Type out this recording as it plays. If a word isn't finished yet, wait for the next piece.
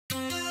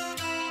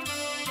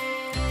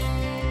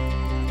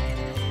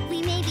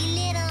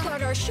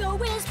our show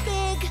is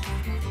big.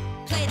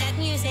 Play that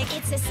music,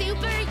 it's a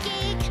super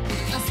gig.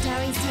 Our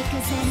stories take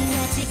us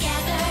anywhere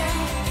together.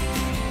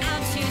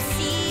 Out to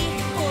sea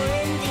or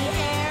in the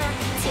air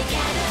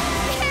together.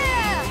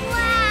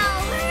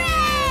 Wow,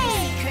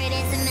 hooray! Secret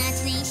is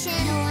imagination.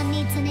 No one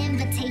needs an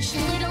invitation.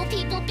 Little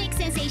people, big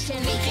sensation.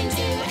 We can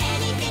do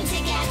anything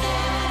together.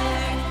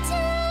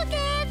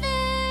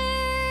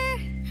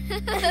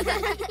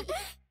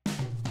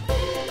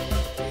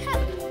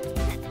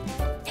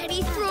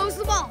 Eddie throws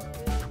the ball.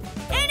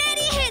 And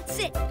Eddie hits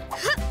it.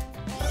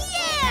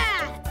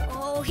 Yeah!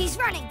 Oh, he's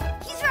running.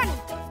 He's running.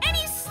 And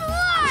he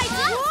slides.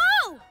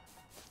 Whoa!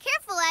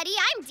 Careful, Eddie.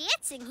 I'm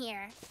dancing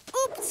here.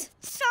 Oops.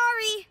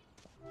 Sorry.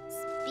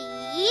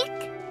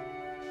 Speak.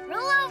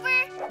 Roll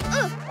over.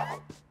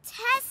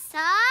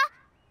 Tessa,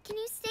 can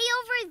you stay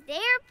over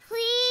there,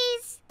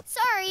 please?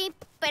 Sorry,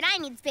 but I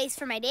need space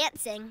for my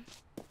dancing.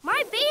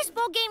 My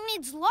baseball game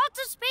needs lots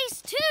of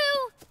space,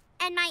 too.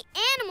 And my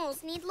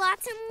animals need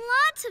lots and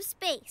lots of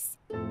space.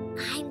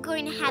 I'm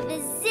going to have a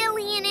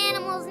zillion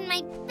animals in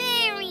my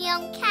very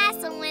own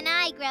castle when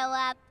I grow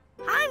up.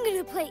 I'm going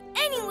to play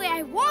any way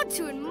I want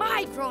to in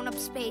my grown-up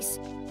space.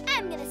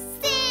 I'm going to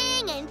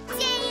sing and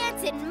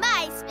dance in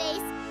my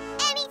space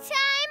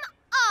anytime,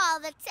 all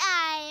the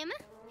time.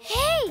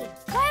 Hey,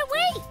 why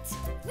wait?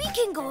 We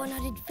can go on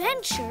an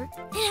adventure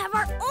and have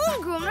our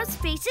own grown-up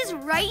spaces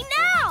right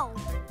now.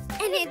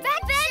 An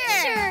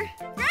adventure!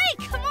 Right,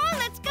 come on,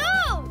 let's go!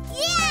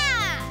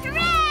 Yeah!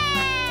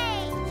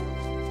 Hooray!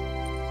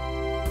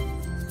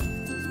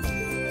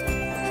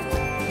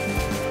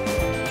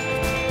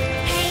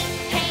 Hey,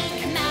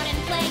 hey, come out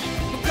and play.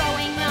 We're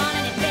going on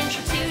an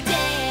adventure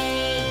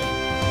today.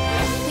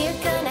 We're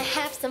gonna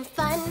have some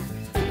fun.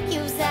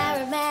 Use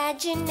our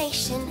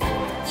imagination.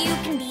 You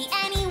can be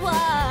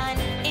anyone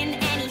in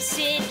any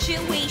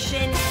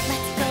situation.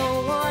 Let's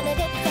go on an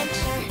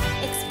adventure,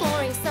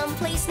 exploring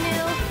someplace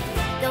new.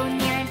 Go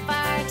near and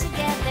far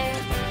together.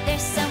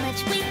 There's so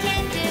much we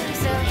can do.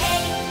 So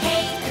hey,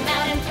 hey, come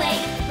out and play.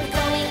 We're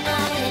going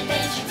on an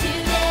adventure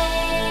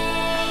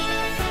today.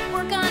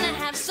 We're gonna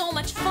have so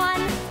much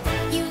fun.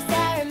 Use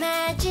our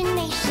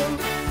imagination.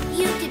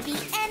 You could be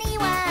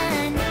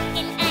anyone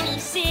in any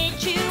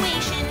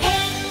situation.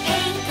 Hey,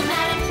 hey, come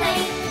out and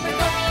play. We're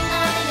going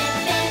on an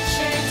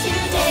adventure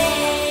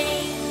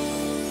today.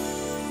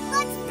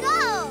 Let's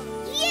go!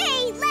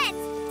 Yay,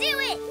 let's do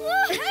it!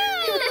 Woohoo!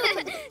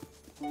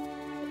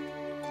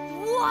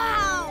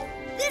 Wow!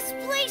 This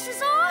place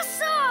is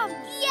awesome!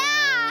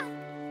 Yeah!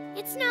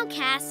 It's no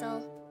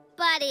castle,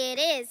 but it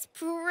is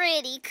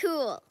pretty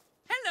cool.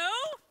 Hello,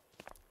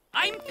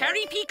 I'm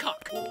Perry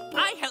Peacock.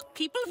 I help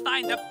people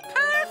find the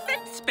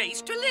perfect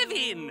space to live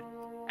in.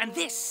 And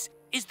this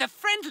is the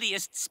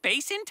friendliest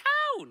space in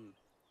town.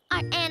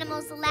 Are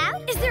animals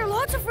allowed? Is there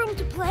lots of room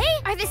to play?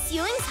 Are the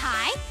ceilings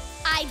high?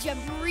 I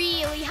jump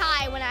really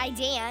high when I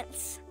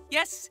dance.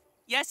 Yes,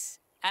 yes,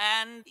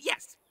 and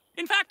yes.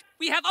 In fact,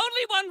 we have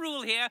only one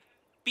rule here.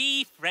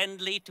 Be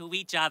friendly to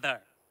each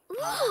other.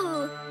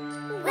 Ooh!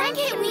 When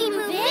can we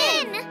move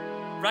in?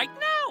 Right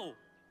now.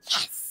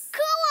 Yes!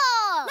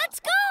 Cool! Let's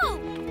go!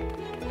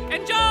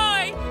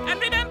 Enjoy!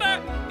 And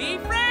remember, be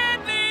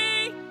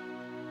friendly!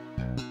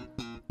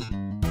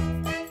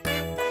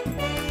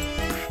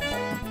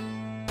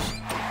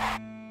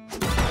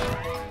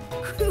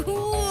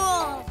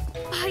 Cool!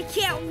 I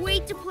can't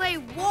wait to play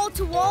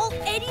wall-to-wall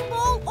Eddie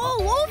Ball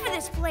all over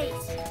this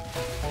place.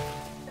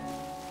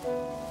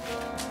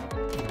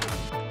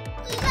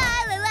 La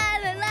la la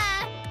la la!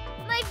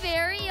 My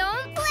very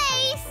own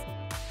place!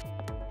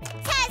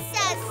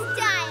 Tessa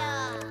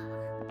style!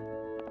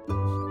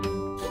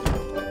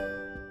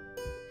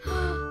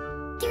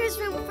 There's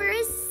room for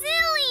a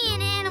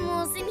zillion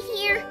animals in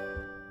here.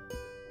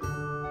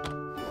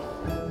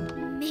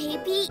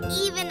 Maybe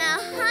even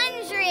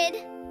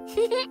 100.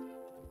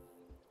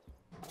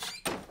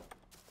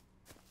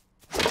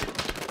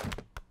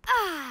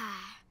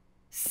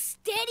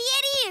 Steady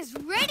Eddie is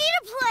ready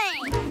to play.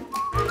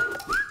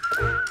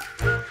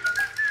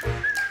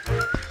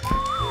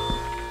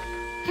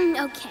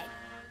 Okay.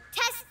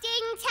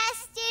 Testing,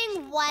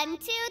 testing. 1, 2,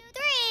 3.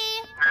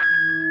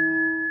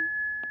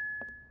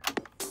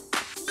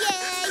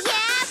 Yeah,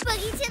 yeah,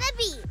 boogie to the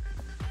beat.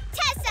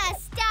 Tessa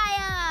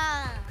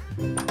style.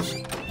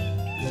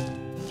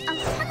 Oh,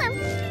 hello.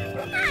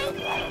 Hi.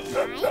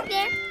 Hi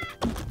there.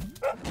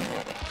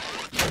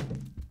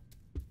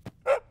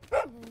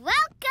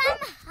 Welcome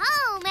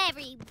home,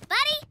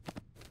 everybody.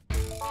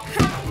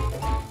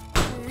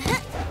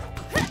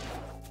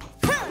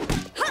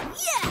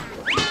 Yeah!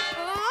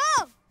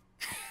 Oh!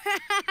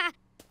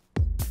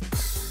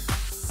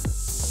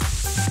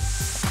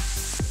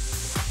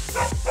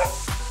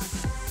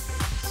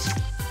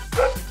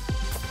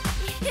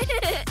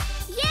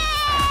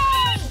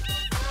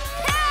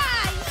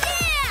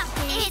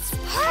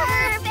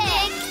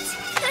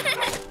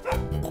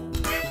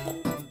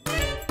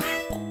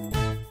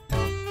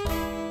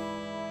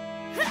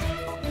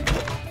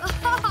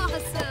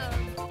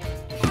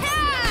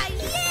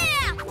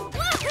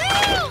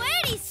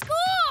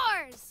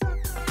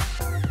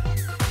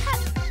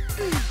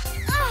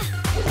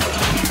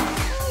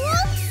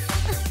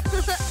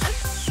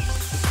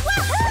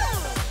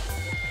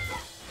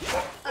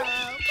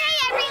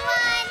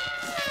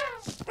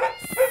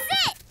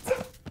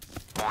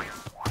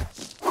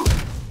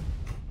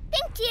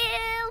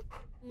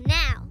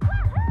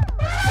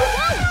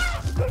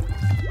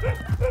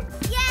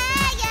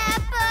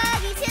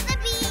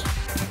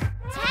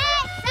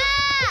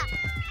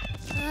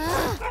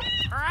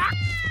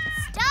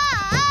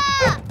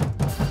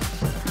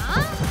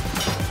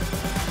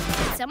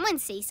 and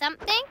say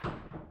something?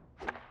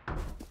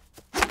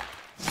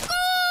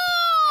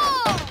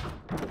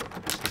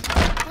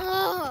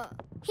 Oh!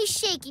 He's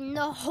shaking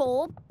the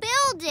whole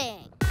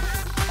building.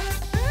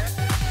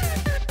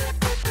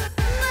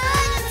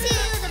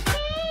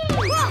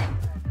 Whoa!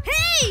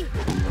 Hey!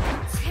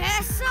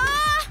 Tessa!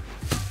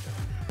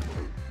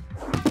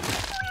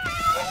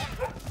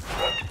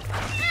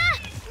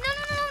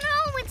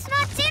 No, it's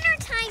not dinner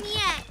time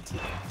yet.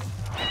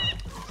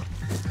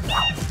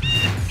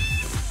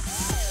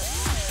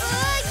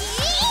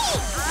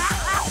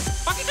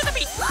 Walking to the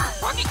beat!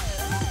 Walking!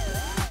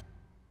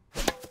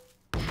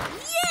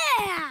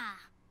 Yeah!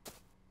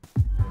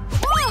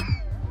 Whoa!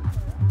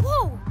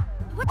 Whoa!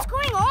 What's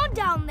going on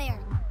down there?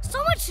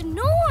 So much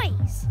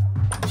noise!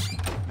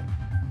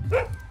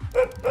 Wait,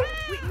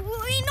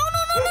 no,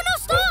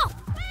 stop!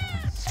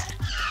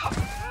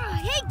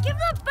 Hey, give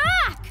that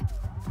back!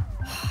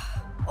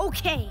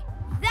 Okay,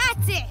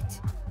 that's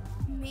it.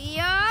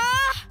 Mia?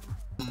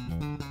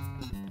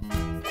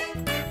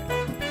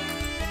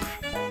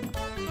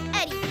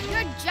 Eddie,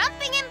 you're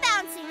jumping and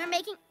bouncing. You're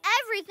making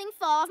everything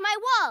fall off my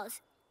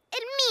walls.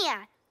 And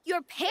Mia,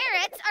 your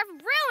parrots are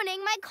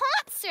ruining my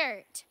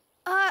concert.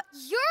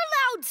 Your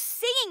loud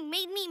singing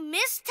made me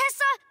miss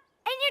Tessa,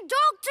 and your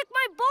dog took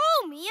my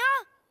ball, Mia.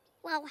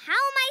 Well, how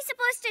am I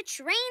supposed to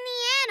train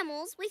the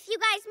animals with you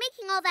guys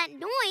making all that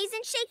noise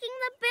and shaking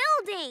the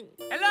building?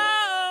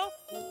 Hello?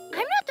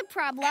 I'm not the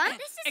problem.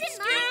 This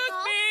isn't my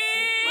fault.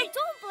 Me!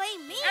 Don't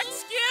blame me.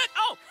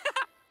 Oh,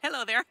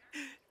 hello there.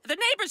 The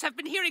neighbors have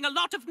been hearing a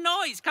lot of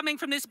noise coming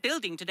from this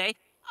building today.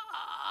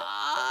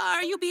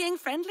 Are you being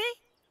friendly?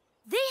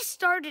 They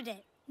started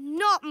it,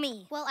 not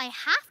me. Well, I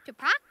have to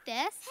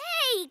practice.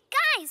 Hey,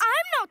 guys!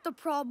 I'm not the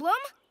problem.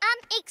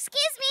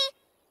 Excuse me.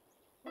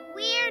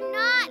 We're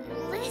not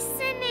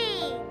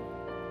listening.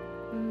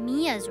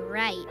 Mia's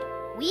right.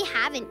 We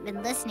haven't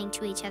been listening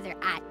to each other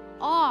at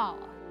all.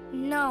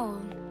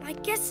 No, I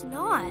guess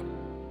not.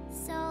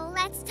 So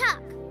let's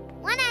talk.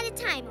 One at a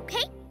time,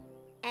 okay?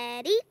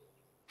 Eddie?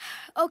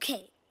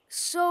 Okay,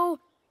 so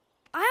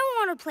I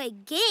want to play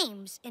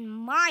games in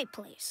my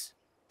place.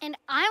 And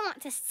I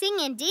want to sing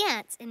and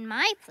dance in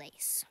my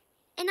place.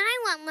 And I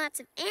want lots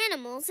of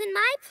animals in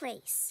my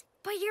place.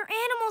 But your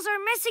animals are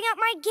messing up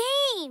my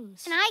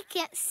games. And I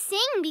can't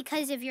sing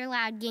because of your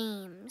loud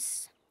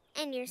games.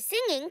 And your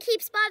singing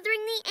keeps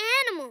bothering the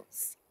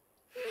animals.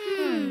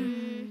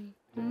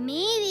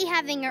 Maybe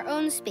having our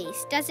own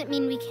space doesn't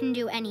mean we can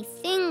do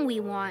anything we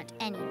want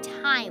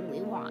anytime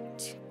we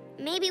want.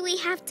 Maybe we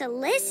have to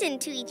listen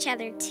to each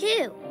other,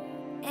 too.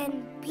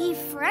 And be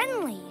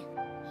friendly.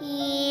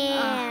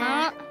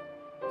 Yeah.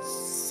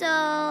 So,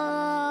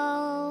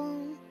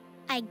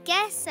 I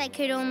guess I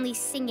could only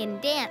sing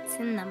and dance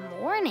in the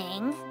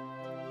morning.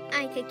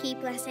 I could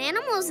keep less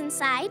animals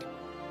inside.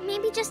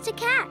 Maybe just a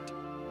cat.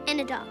 And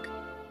a dog.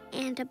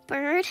 And a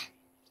bird.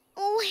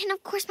 Oh, and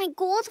of course my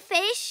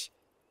goldfish.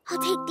 I'll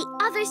take the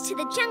others to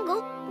the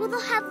jungle where they'll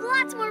have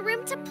lots more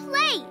room to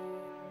play.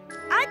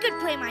 I could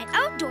play my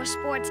outdoor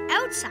sports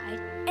outside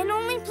and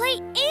only play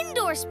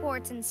indoor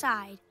sports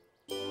inside.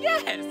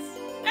 Yes!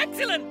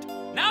 Excellent!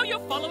 Now you're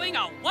following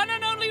our one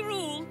and only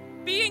rule,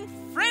 being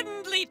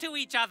friendly to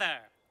each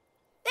other.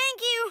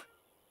 Thank you.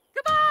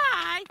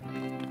 Goodbye!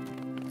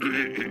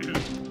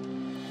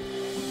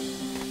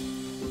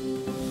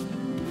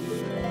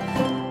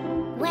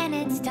 When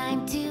it's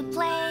time to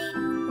play,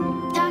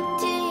 talk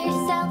to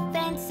yourself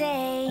and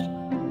say,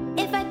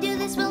 if I do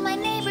this, will my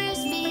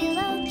neighbors feel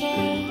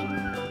okay?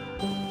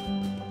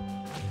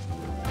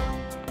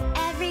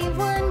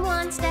 Everyone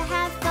wants to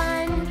have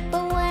fun,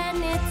 but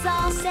when it's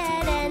all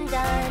said and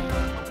done,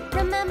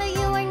 remember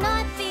you are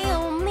not the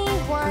only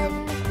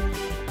one.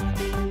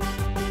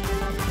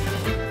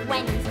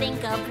 When you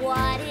think of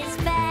what is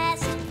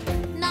best,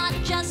 not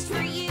just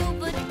for you,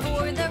 but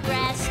for the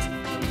rest,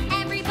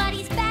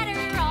 everybody's better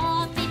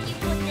off if you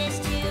put this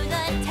to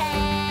the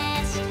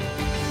test.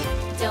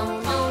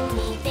 Don't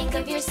only think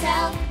of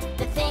yourself,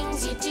 the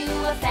things you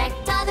do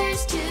affect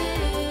others too.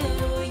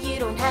 You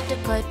don't have to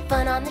put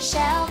fun on the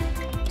shelf,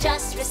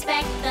 just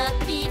respect the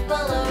people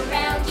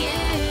around you.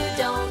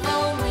 Don't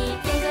only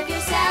think of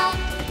yourself,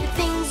 the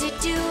things you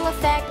do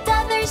affect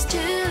others too.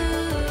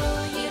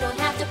 You don't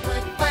have to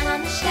put fun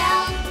on the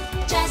shelf,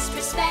 just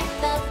respect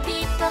the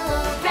people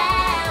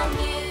around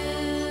you.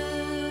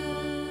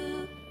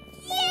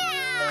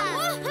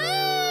 Yeah!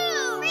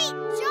 Woohoo! Great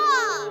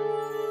job!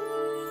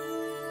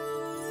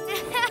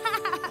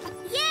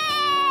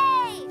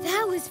 Yay!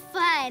 That was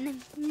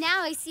fun.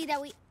 Now I see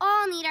that we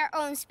all need our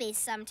own space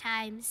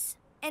sometimes.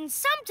 And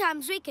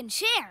sometimes we can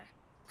share.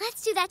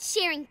 Let's do that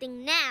sharing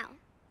thing now.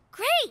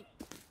 Great!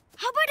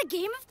 How about a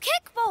game of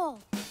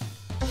kickball?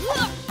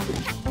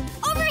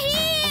 Over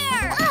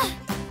here!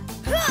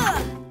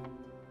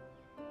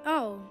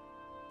 Oh.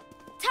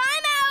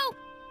 Time out!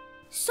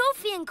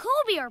 Sophie and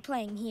Colby are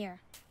playing here.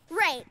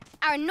 Right.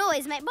 Our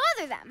noise might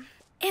bother them.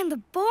 And the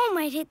ball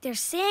might hit their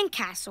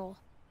sandcastle.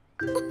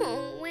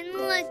 Oh, and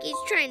Lucky's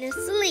trying to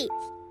sleep.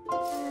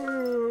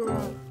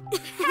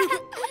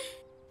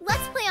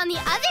 Let's play on the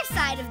other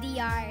side of the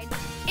yard.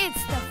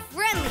 It's the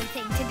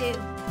thing to do.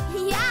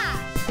 Yeah.